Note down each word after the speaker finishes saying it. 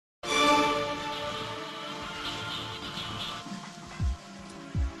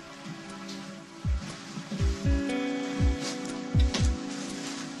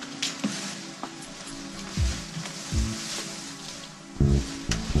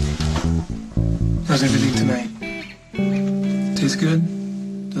How's everything tonight? Tastes good?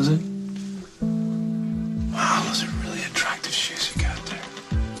 Does it? Wow, those are really attractive shoes you got there.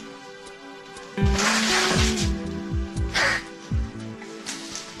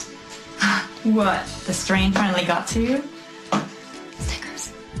 What? The strain finally got to you?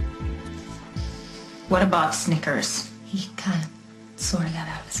 Snickers. What about Snickers? He kind of sort of got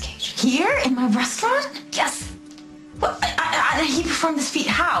out of his cage. Here? In my restaurant? Yes. Well, he performed this feat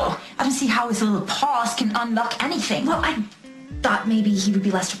how? I don't see how his little paws can unlock anything. Well, I thought maybe he would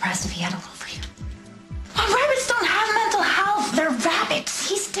be less depressed if he had a little freedom. Well, rabbits don't have mental health. They're rabbits.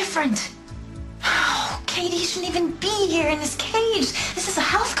 He's different. Oh, Katie shouldn't even be here in this cage. This is a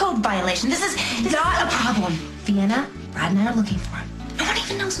health code violation. This is Not a problem. Vienna, Brad and I are looking for him. No one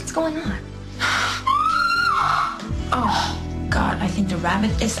even knows what's going on. Oh, God, I think the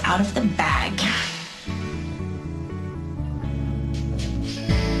rabbit is out of the bag.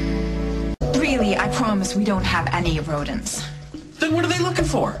 Really, I promise we don't have any rodents. Then what are they looking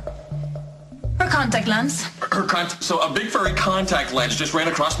for? Her contact lens. So a big furry contact lens just ran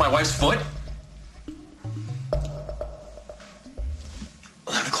across my wife's foot?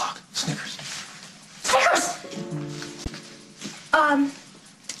 11 o'clock. Snickers. Snickers!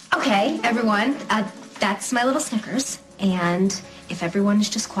 Okay, everyone, that's my little Snickers. And if everyone is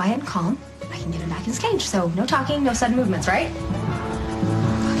just quiet and calm, I can get him back in his cage. So no talking, no sudden movements, right?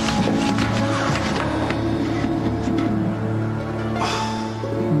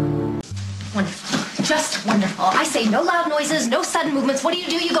 Wonderful. Just wonderful. I say no loud noises, no sudden movements. What do?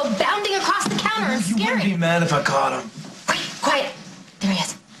 You go bounding across the counter and You scare wouldn't be him. mad if I caught him. Quiet. There he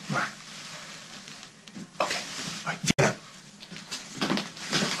is. Right. Okay. All right, Vienna.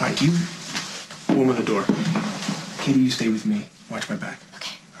 All right, you woman the door. Katie, you stay with me. Watch my back.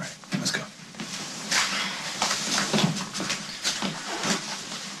 Okay. All right, let's go.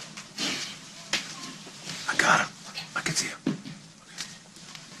 I got him. Okay. I can see him.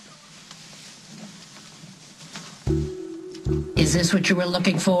 Is this what you were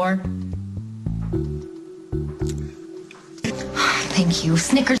looking for? Thank you.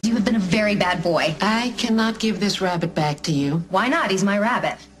 Snickers, you have been a very bad boy. I cannot give this rabbit back to you. Why not? He's my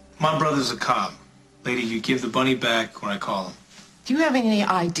rabbit. My brother's a cop. Lady, you give the bunny back when I call him. Do you have any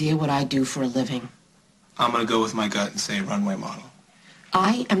idea what I do for a living? I'm gonna go with my gut and say runway model.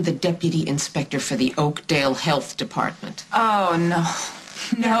 I am the deputy inspector for the Oakdale Health Department. Oh, no.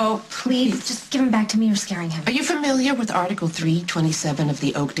 No, Please, just give him back to me. You're scaring him. Are you familiar with Article 327 of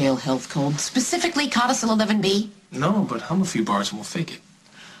the Oakdale Health Code, specifically Codicil 11B? No, but hum a few bars and we'll fake it.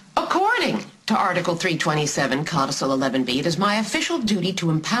 According to Article 327, Codicil 11B, it is my official duty to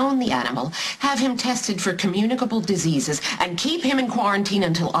impound the animal, have him tested for communicable diseases, and keep him in quarantine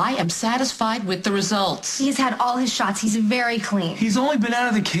until I am satisfied with the results. He's had all his shots. He's very clean. He's only been out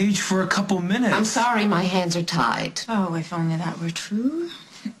of the cage for a couple minutes. I'm sorry, my hands are tied. Oh, if only that were true.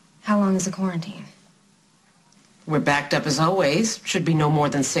 How long is the quarantine? We're backed up as always. Should be no more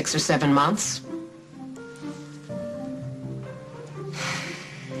than 6 or 7 months.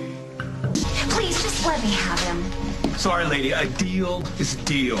 Please, just let me have him. Sorry, lady, a deal is a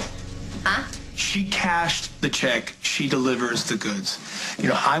deal. Huh? She cashed the check, she delivers the goods. You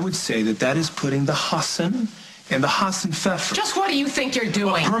know, I would say that is putting the Hassan and the Hassan Pfeffer. Just what do you think you're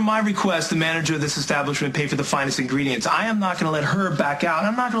doing? Per my request, the manager of this establishment paid for the finest ingredients. I am not going to let her back out.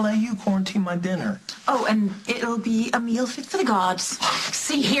 I'm not going to let you quarantine my dinner. Oh, and it'll be a meal fit for the gods.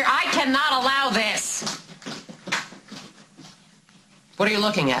 See here, I cannot allow this. What are you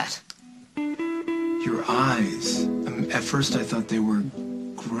looking at? Your eyes. At first I thought they were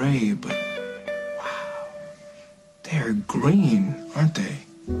gray, but wow. They're green, aren't they?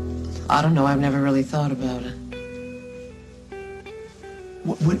 I don't know. I've never really thought about it.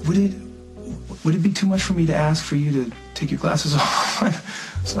 Would it be too much for me to ask for you to take your glasses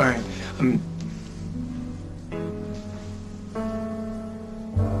off? Sorry. You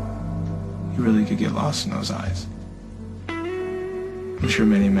really could get lost in those eyes. I'm sure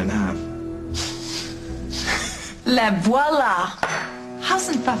many men have. Le voila!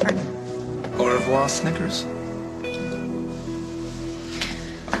 Hassan Pfeffer. Au revoir, Snickers.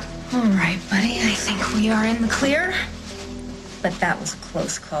 All right, buddy. I think we are in the clear. But that was a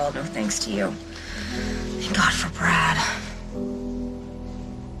close call. No thanks to you. Thank God for Brad.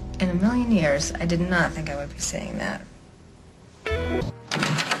 In a million years, I did not think I would be saying that. Thank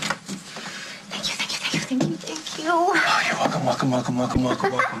you, thank you, thank you, thank you, thank you. Oh, you're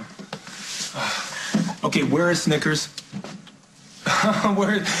welcome. Okay, where is Snickers?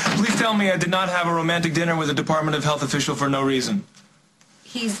 Please tell me I did not have a romantic dinner with a Department of Health official for no reason.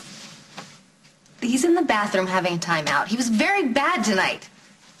 He's in the bathroom having a timeout. He was very bad tonight.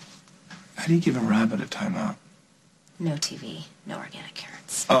 How do you give a rabbit a timeout? No TV, no organic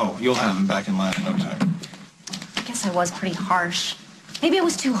carrots. Oh, you'll have him back in line in no time. I guess I was pretty harsh. Maybe I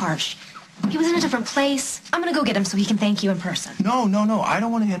was too harsh. He was in a different place. I'm gonna go get him so he can thank you in person. No. I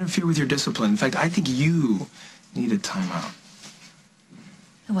don't want to interfere with your discipline. In fact, I think you need a timeout.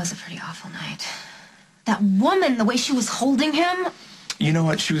 It was a pretty awful night. That woman, the way she was holding him. You know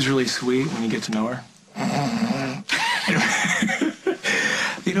what? She was really sweet when you get to know her.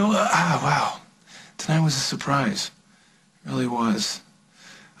 You know, wow. Tonight was a surprise. It really was.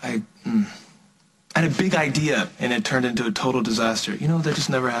 I had a big idea, and it turned into a total disaster. You know, that just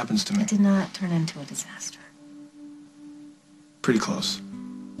never happens to me. It did not turn into a disaster. Pretty close.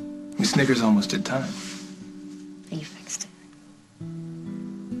 I mean, Snickers almost did time. You fixed it.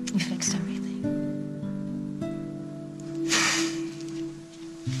 You fixed everything.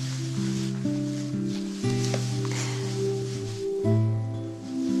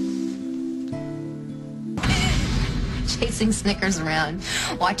 Chasing Snickers around,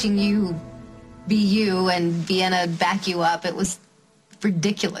 watching you be you and Vienna back you up. It was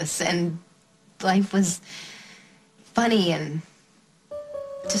ridiculous, and life was funny and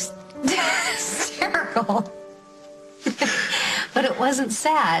just hysterical. But it wasn't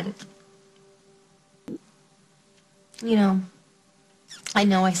sad. You know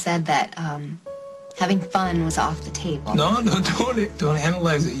I said that having fun was off the table. No, don't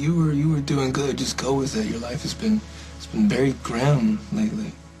analyze it. You were doing good. Just go with it. Your life has been very grim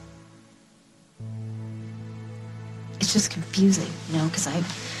lately. It's just confusing, because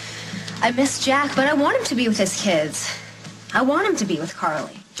I miss Jack, but I want him to be with his kids. I want him to be with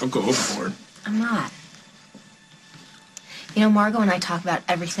Carly. Don't go overboard. I'm not. Margot and I talk about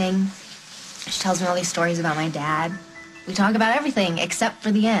everything. She tells me all these stories about my dad. We talk about everything except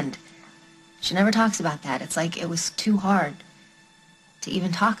for the end. She never talks about that. It's like it was too hard to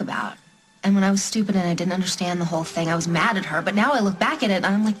even talk about. And when I was stupid and I didn't understand the whole thing, I was mad at her. But now I look back at it and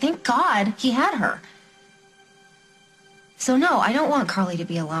I'm like, thank God he had her. So no, I don't want Carly to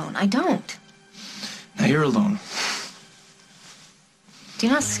be alone. I don't. Now you're alone. Do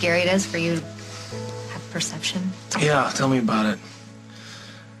you know how scary it is for you to have perception? Yeah, tell me about it.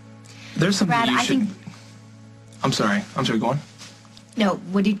 There's something Brad, you I should... think... I'm sorry, go on. No,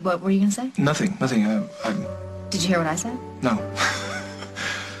 what were you going to say? Nothing. Did you hear what I said? No.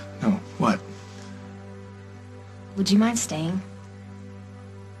 No, what? Would you mind staying?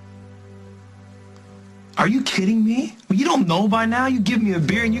 Are you kidding me? Well, you don't know by now. You give me a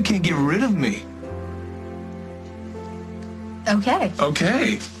beer and you can't get rid of me. Okay.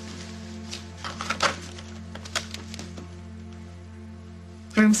 Okay.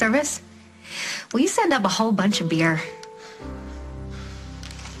 Room service? Will you send up a whole bunch of beer?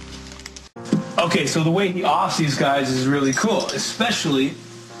 Okay, so the way he offs these guys is really cool, especially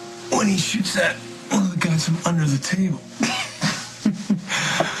when he shoots at one of the guys from under the table.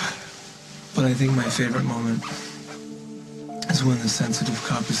 But I think my favorite moment is when the sensitive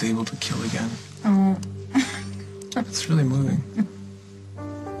cop is able to kill again. Oh. It's really moving.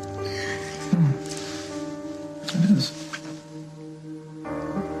 It is.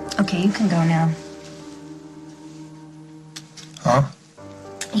 Okay, you can go now. Huh?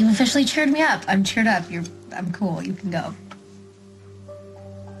 You officially cheered me up. I'm cheered up. I'm cool. You can go.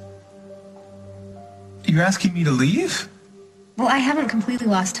 You're asking me to leave? Well, I haven't completely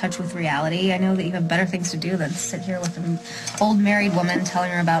lost touch with reality. I know that you have better things to do than sit here with an old married woman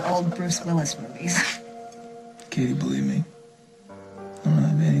telling her about old Bruce Willis movies. Katie, believe me, I don't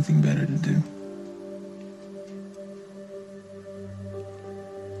have anything better to do.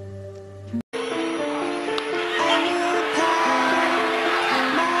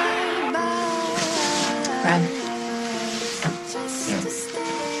 Brad.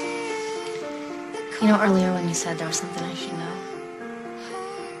 Earlier when you said there was something I should know.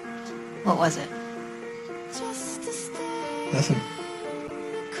 What was it? Nothing.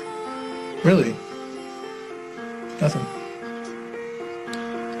 Really? Nothing.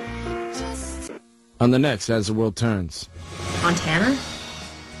 On the next As the World Turns. Montana?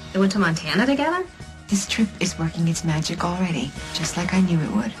 They went to Montana together? This trip is working its magic already, just like I knew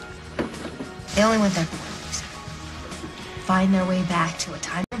it would. They only went there for one reason. Find their way back to a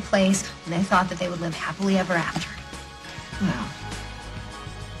time and place when they thought that they would live happily ever after. Well,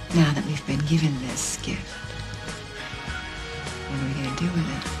 now that we've been given this gift, what are we going to do with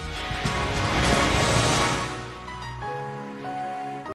it?